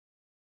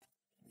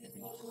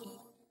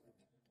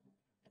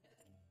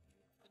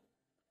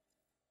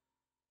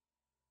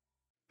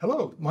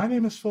Hello, my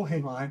name is Phil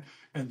Hayline,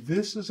 and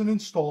this is an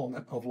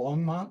installment of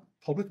Longmont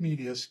Public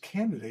Media's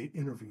Candidate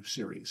Interview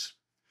Series.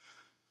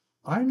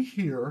 I'm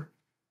here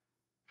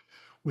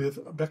with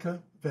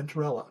Beka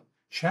Venturella,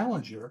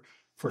 challenger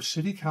for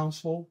City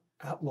Council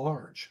at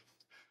Large.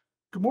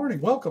 Good morning,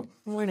 welcome.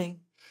 Morning.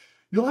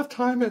 You'll have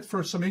time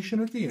for a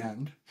summation at the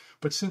end,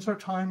 but since our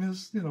time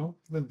is,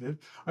 limited,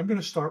 I'm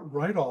going to start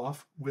right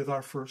off with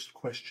our first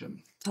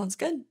question. Sounds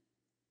good.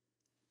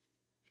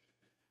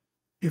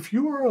 If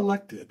you are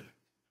elected,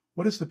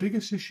 what is the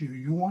biggest issue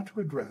you want to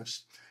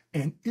address?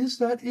 And is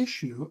that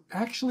issue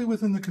actually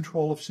within the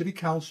control of City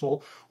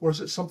Council, or is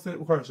it something that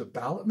requires a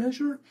ballot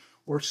measure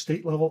or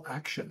state level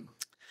action?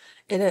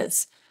 It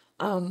is.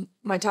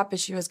 My top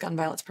issue is gun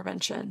violence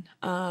prevention.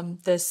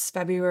 This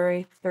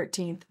February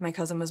 13th, my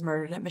cousin was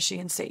murdered at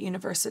Michigan State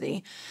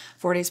University.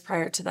 4 days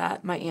prior to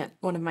that,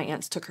 one of my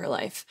aunts took her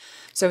life.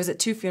 So I was at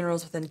 2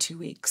 funerals within 2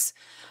 weeks.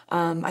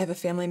 I have a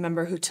family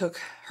member who took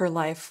her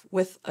life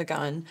with a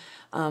gun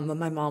when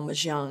my mom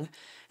was young.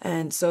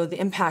 And so the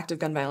impact of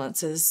gun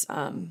violence is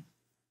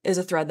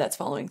a thread that's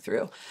following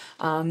through.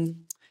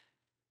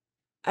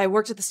 I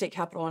worked at the state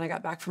capitol when I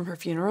got back from her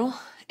funeral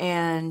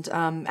and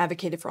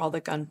advocated for all the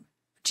gun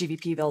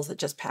GVP bills that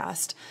just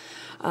passed.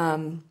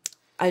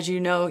 As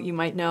you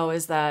might know,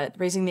 is that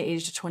raising the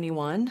age to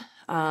 21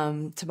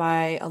 to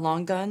buy a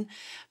long gun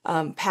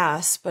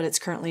passed, but it's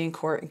currently in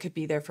court and could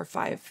be there for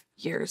 5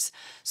 years.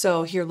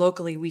 So here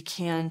locally, we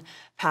can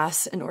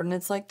pass an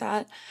ordinance like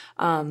that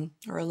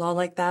or a law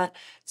like that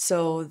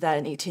so that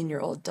an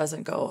 18-year-old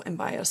doesn't go and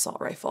buy an assault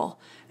rifle.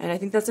 And I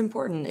think that's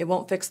important. It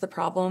won't fix the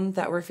problem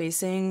that we're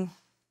facing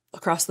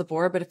across the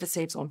board, but if it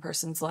saves one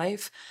person's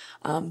life,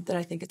 then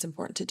I think it's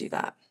important to do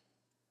that.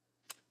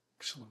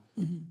 Excellent.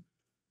 Mm-hmm.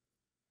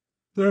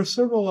 There are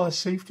several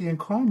safety and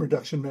crime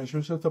reduction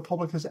measures that the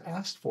public has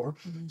asked for,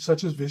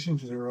 such as Vision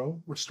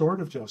Zero,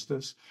 restorative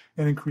justice,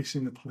 and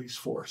increasing the police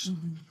force.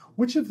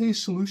 Which of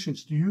these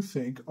solutions do you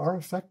think are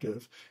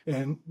effective,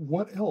 and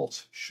what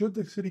else should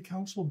the City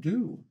Council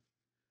do?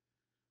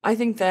 I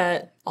think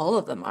that all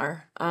of them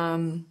are.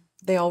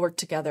 They all work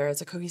together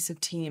as a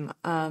cohesive team.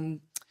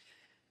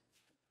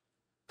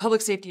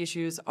 Public safety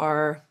issues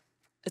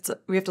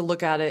we have to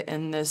look at it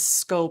in this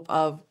scope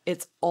of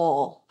it's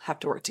all have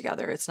to work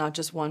together. It's not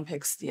just one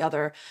picks the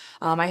other.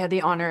 I had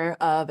the honor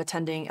of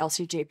attending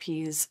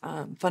LCJP's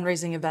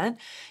fundraising event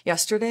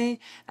yesterday,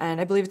 and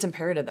I believe it's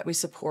imperative that we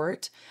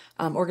support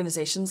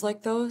organizations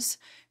like those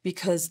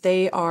because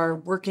they are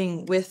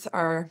working with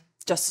our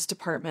Justice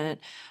Department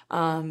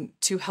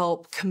to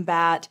help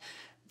combat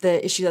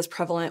the issue that's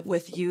prevalent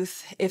with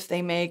youth. If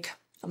they make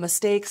a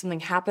mistake, something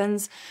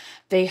happens,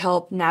 they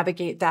help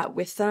navigate that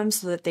with them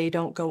so that they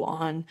don't go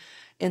on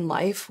in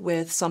life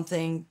with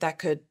something that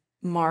could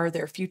mar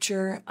their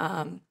future.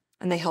 And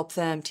they help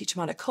them, teach them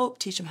how to cope,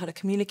 teach them how to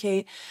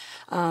communicate.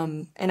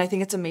 And I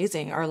think it's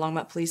amazing. Our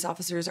Longmont police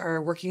officers are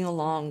working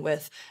along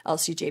with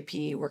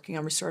LCJP, working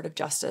on restorative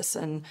justice.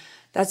 And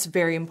that's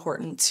very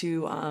important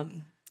to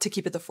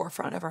keep at the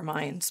forefront of our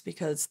minds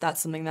because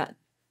that's something that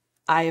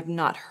I have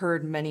not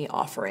heard many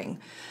offering.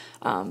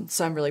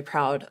 So I'm really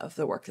proud of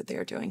the work that they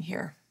are doing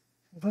here.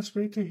 Well, that's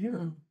great to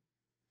hear.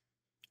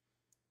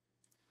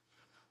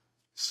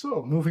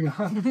 So, moving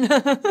on.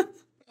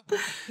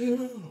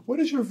 What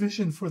is your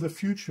vision for the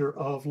future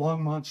of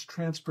Longmont's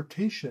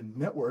transportation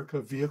network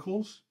of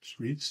vehicles,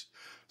 streets,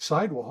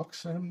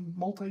 sidewalks, and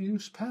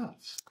multi-use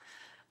paths?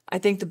 I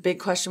think the big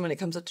question when it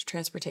comes up to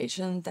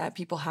transportation that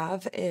people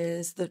have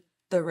is the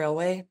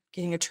railway,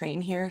 getting a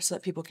train here so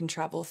that people can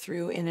travel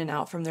through in and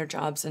out from their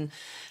jobs in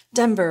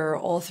Denver,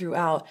 all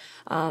throughout.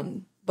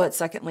 But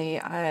secondly,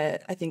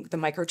 I think the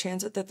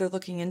microtransit that they're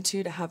looking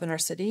into to have in our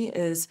city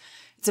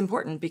it's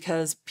important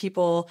because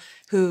people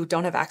who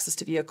don't have access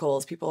to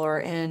vehicles, people are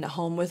in a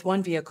home with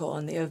one vehicle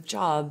and they have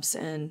jobs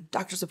and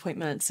doctor's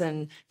appointments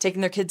and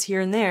taking their kids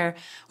here and there.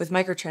 With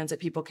microtransit,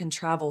 people can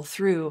travel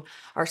through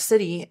our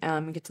city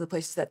and get to the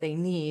places that they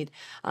need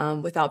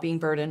without being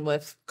burdened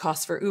with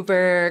costs for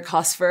Uber,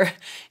 costs for,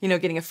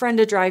 getting a friend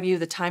to drive you,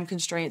 the time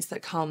constraints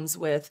that comes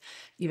with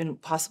even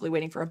possibly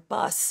waiting for a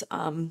bus.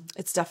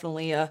 It's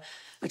definitely a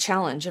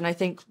challenge. And I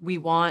think we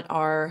want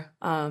our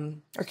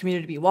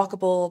community to be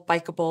walkable,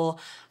 bikeable.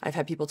 I've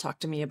had people talk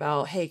to me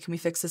about, hey, can we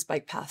fix this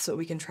bike path so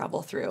we can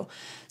travel through?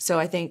 So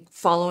I think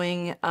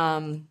following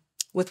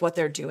with what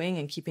they're doing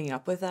and keeping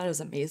up with that is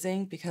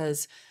amazing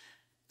because,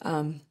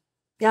 it'll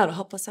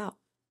help us out.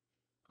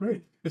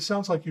 Great. It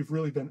sounds like you've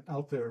really been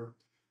out there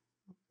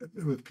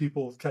with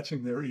people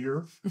catching their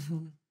ear.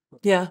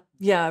 Yeah,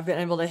 I've been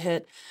able to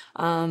hit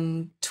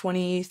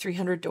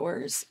 2,300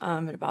 doors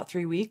in about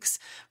 3 weeks.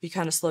 We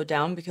kind of slowed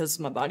down because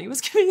my body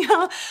was giving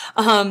out.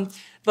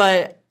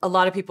 But a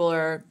lot of people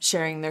are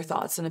sharing their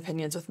thoughts and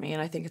opinions with me,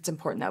 and I think it's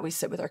important that we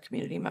sit with our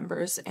community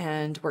members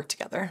and work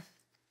together.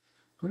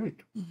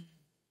 Great.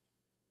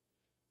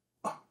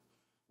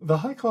 The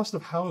high cost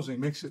of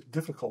housing makes it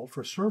difficult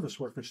for service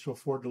workers to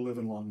afford to live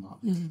in Longmont.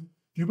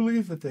 Do you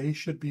believe that they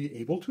should be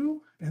able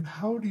to? And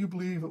how do you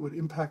believe it would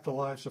impact the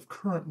lives of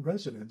current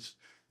residents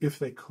if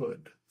they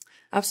could?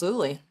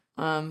 Absolutely.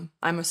 I'm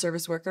a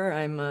service worker.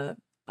 I'm a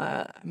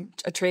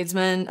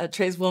tradesman, a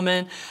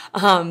tradeswoman.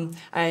 I'm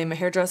a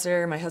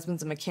hairdresser. My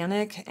husband's a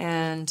mechanic,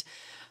 and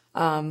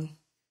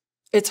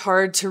it's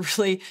hard to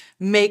really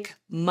make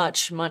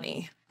much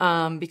money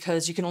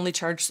because you can only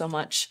charge so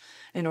much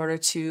in order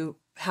to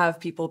have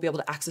people be able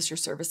to access your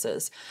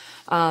services.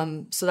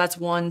 So that's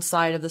one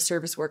side of the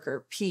service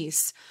worker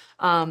piece.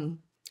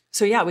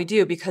 So yeah, we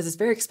do, because it's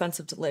very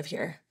expensive to live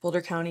here.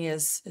 Boulder County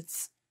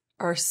it's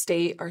our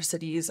state, our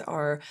cities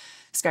are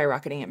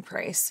skyrocketing in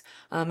price.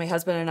 My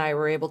husband and I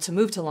were able to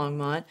move to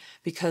Longmont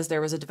because there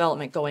was a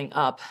development going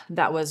up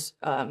that was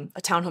a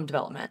townhome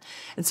development.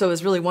 And so it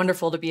was really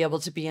wonderful to be able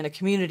to be in a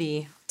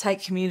community,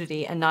 tight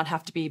community, and not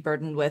have to be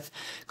burdened with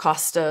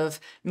cost of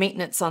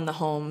maintenance on the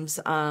homes,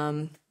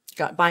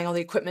 buying all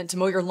the equipment to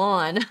mow your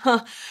lawn.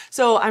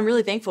 So I'm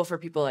really thankful for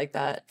people like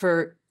that,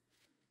 for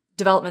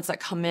developments that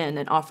come in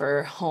and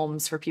offer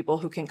homes for people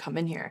who can come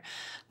in here.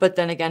 But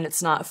then again,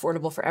 it's not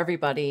affordable for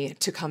everybody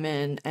to come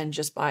in and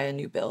just buy a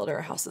new build or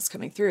a house that's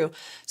coming through.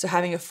 So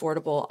having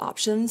affordable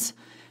options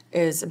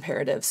is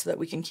imperative so that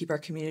we can keep our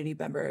community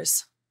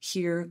members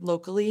here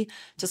locally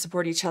to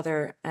support each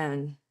other.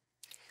 And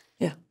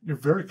yeah. You're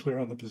very clear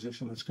on the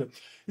position. That's good.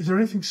 Is there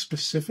anything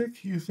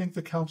specific you think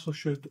the council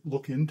should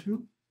look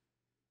into?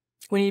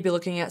 We need to be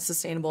looking at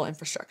sustainable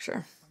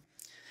infrastructure.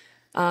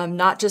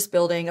 Not just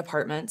building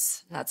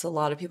apartments. That's a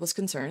lot of people's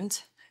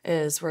concerns,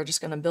 is we're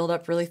just going to build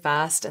up really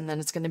fast and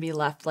then it's going to be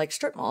left like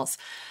strip malls,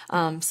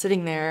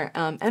 sitting there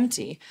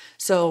empty.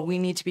 So we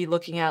need to be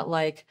looking at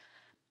like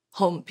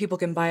people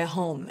can buy a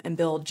home and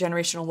build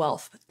generational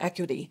wealth,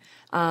 equity.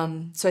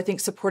 So I think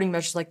supporting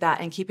measures like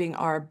that and keeping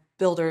our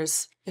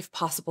builders, if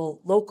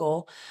possible,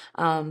 local,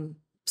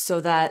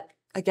 so that,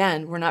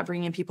 again, we're not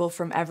bringing people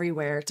from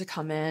everywhere to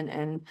come in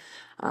and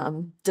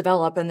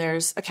develop. And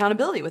there's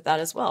accountability with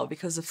that as well,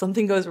 because if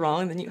something goes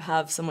wrong, then you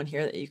have someone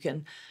here that you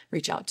can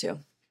reach out to.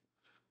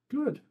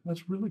 Good.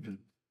 That's really good.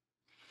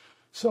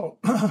 So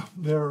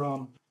there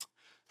are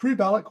 3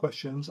 ballot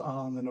questions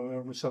on the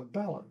November 7th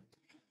ballot.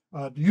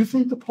 Do you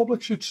think the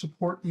public should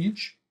support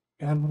each,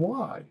 and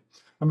why?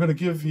 I'm going to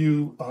give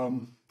you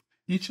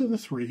each of the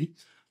 3,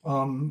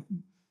 and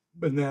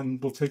then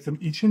we'll take them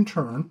each in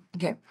turn.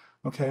 Okay.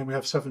 Okay, we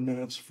have 7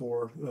 minutes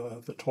for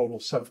the total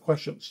set of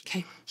questions.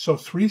 Okay. So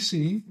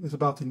 3C is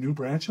about the new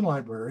branch and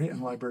library and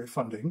library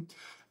funding.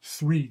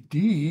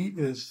 3D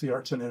is the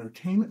Arts and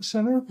Entertainment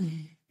Center.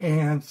 Mm-hmm.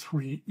 And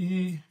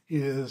 3E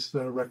is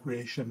the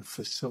recreation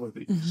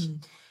facilities. Mm-hmm.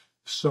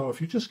 So if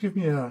you just give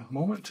me a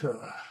moment to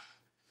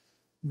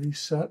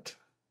reset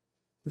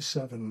the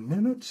 7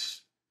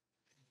 minutes.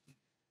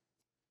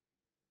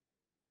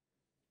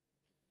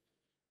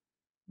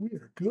 We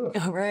are good.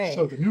 All right.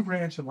 So the new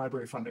branch and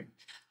library funding.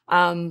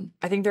 I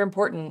think they're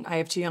important. I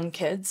have 2 young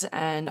kids,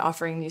 and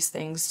offering these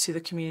things to the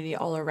community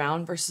all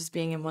around versus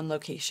being in one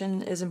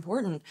location is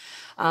important.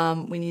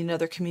 We need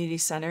another community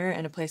center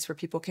and a place where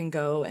people can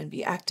go and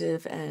be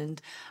active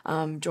and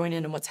join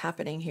in what's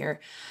happening here.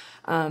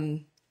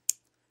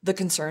 The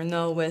concern,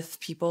 though, with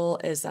people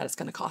is that it's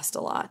going to cost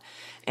a lot.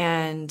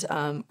 And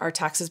our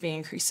taxes being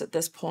increased at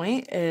this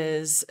point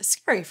is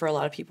scary for a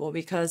lot of people,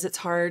 because it's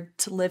hard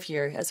to live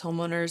here as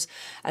homeowners.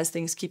 As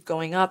things keep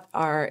going up,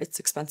 it's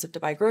expensive to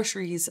buy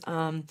groceries.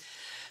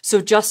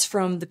 So just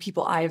from the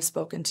people I have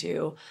spoken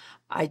to,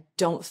 I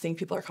don't think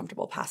people are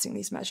comfortable passing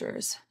these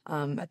measures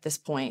at this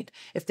point.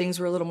 If things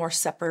were a little more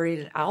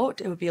separated out,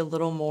 it would be a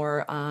little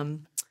more,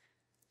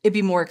 it'd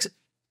be more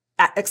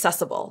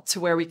accessible to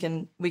where we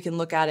can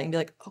look at it and be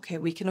like, okay,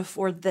 we can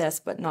afford this,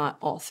 but not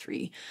all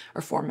 3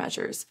 or 4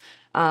 measures.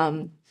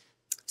 So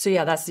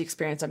yeah, that's the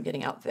experience I'm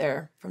getting out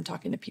there from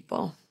talking to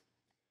people.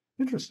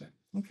 Interesting.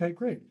 Okay,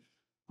 great.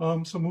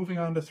 So moving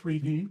on to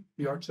 3D,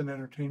 the Arts and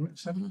Entertainment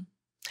Center. Mm-hmm.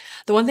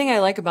 The one thing I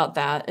like about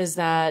that is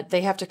that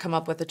they have to come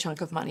up with a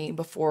chunk of money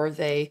before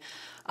they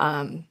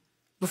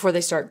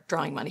start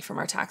drawing money from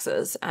our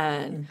taxes.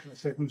 And can I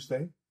say who's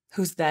they?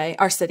 Who's they?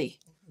 Our city.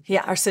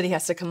 Yeah, our city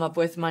has to come up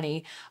with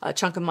money, a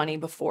chunk of money,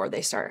 before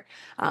they start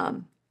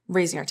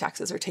raising our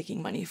taxes or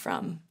taking money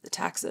from the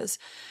taxes.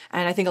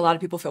 And I think a lot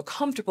of people feel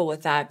comfortable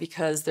with that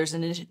because there's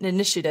an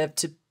initiative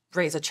to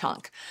raise a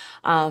chunk.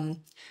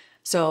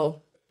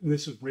 So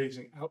this is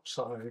raising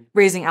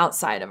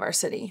outside of our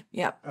city.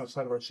 Yep.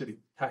 Outside of our city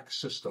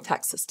tax system.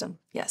 Tax system.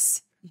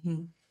 Yes.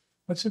 Mm-hmm.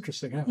 That's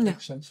interesting. Yeah,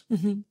 makes sense.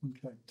 Mm-hmm.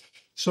 Okay.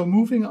 So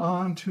moving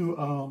on to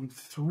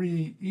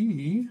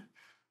 3E,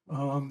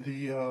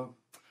 the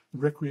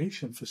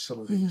recreation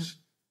facilities.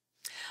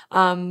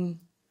 Mm-hmm.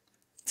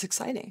 It's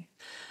exciting,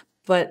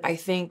 but I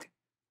think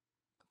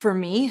for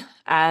me,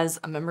 as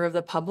a member of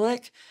the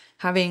public,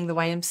 having the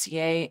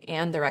YMCA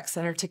and the rec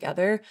center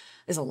together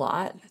is a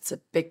lot. It's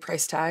a big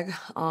price tag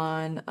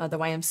on the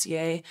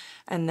YMCA,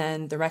 and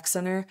then the rec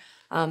center.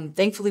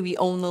 Thankfully, we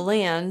own the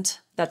land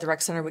that the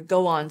rec center would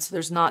go on, so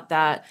there's not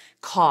that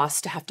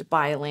cost to have to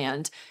buy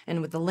land.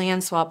 And with the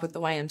land swap with the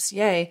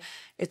YMCA,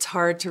 it's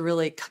hard to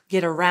really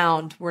get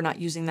around. We're not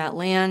using that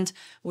land.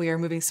 We are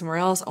moving somewhere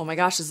else. Oh my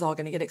gosh, this is all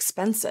going to get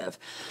expensive.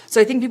 So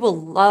I think people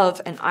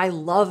love, and I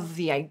love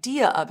the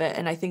idea of it.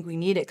 And I think we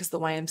need it because the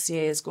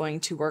YMCA is going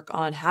to work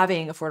on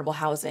having affordable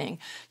housing,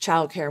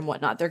 childcare, and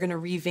whatnot. They're going to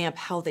revamp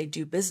how they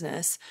do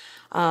business.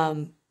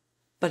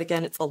 But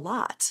again, it's a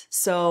lot.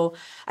 So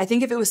I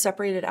think if it was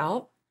separated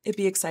out, it'd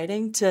be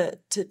exciting to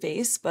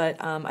face. But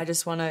I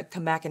just want to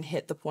come back and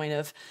hit the point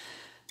of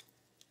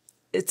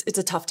it's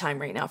a tough time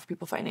right now for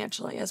people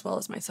financially as well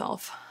as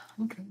myself.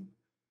 Okay.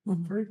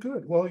 Very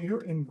good. Well,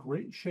 you're in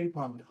great shape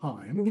on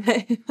time.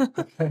 Okay.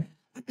 Okay.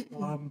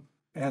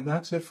 And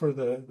that's it for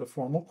the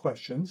formal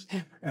questions.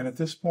 And at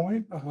this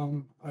point,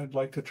 I'd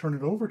like to turn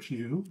it over to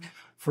you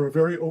for a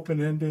very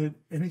open-ended,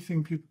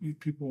 anything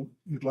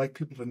you'd like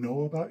people to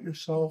know about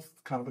yourself,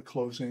 kind of a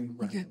closing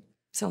round. Okay.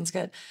 Sounds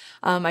good.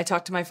 I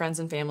talk to my friends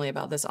and family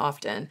about this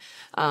often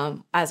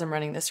as I'm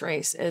running this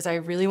race, is I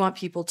really want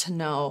people to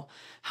know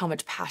how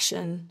much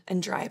passion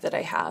and drive that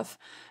I have.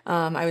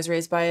 I was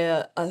raised by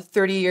a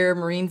 30-year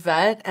Marine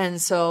vet,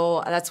 and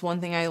so that's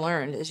one thing I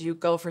learned is you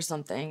go for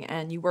something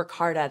and you work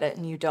hard at it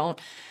and you don't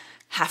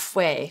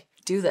halfway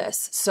do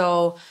this.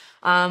 So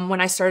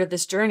when I started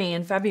this journey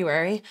in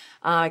February,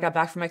 I got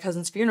back from my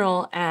cousin's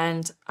funeral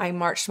and I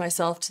marched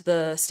myself to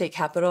the state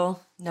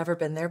capitol, never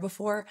been there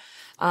before,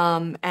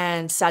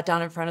 and sat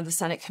down in front of the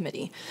Senate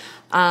committee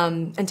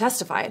and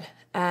testified.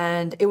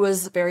 And it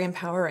was very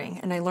empowering.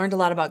 And I learned a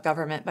lot about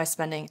government by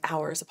spending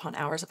hours upon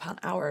hours upon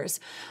hours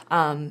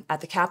at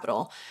the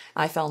Capitol.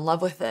 I fell in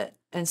love with it.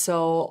 And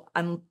so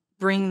I'm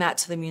bringing that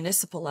to the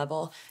municipal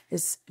level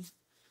is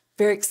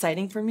very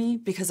exciting for me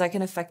because I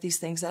can affect these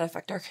things that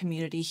affect our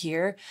community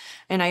here.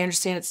 And I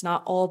understand it's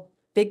not all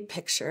big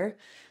picture.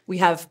 We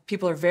have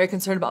people are very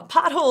concerned about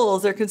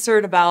potholes. They're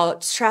concerned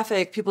about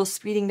traffic, people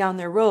speeding down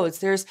their roads.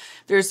 There's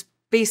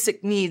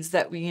basic needs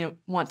that we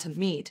want to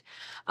meet.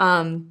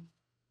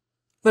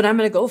 But I'm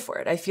going to go for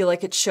it. I feel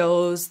like it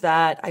shows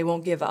that I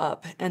won't give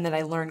up and that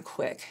I learn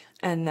quick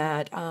and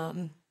that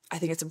I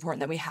think it's important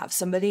that we have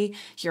somebody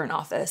here in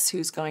office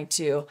who's going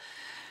to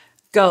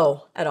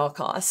go at all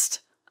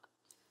cost.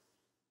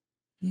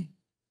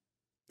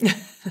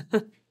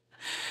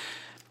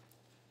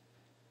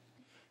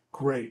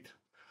 Great.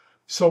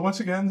 So once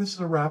again, this is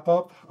a wrap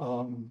up.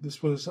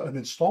 This was an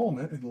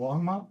installment in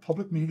Longmont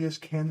Public Media's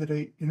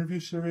candidate interview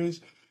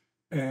series.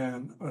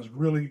 And I was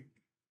really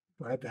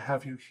glad to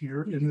have you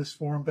here in this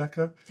forum,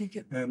 Beka. Thank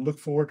you. And look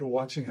forward to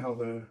watching how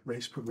the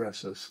race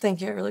progresses.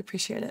 Thank you. I really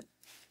appreciate it.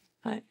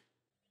 Bye.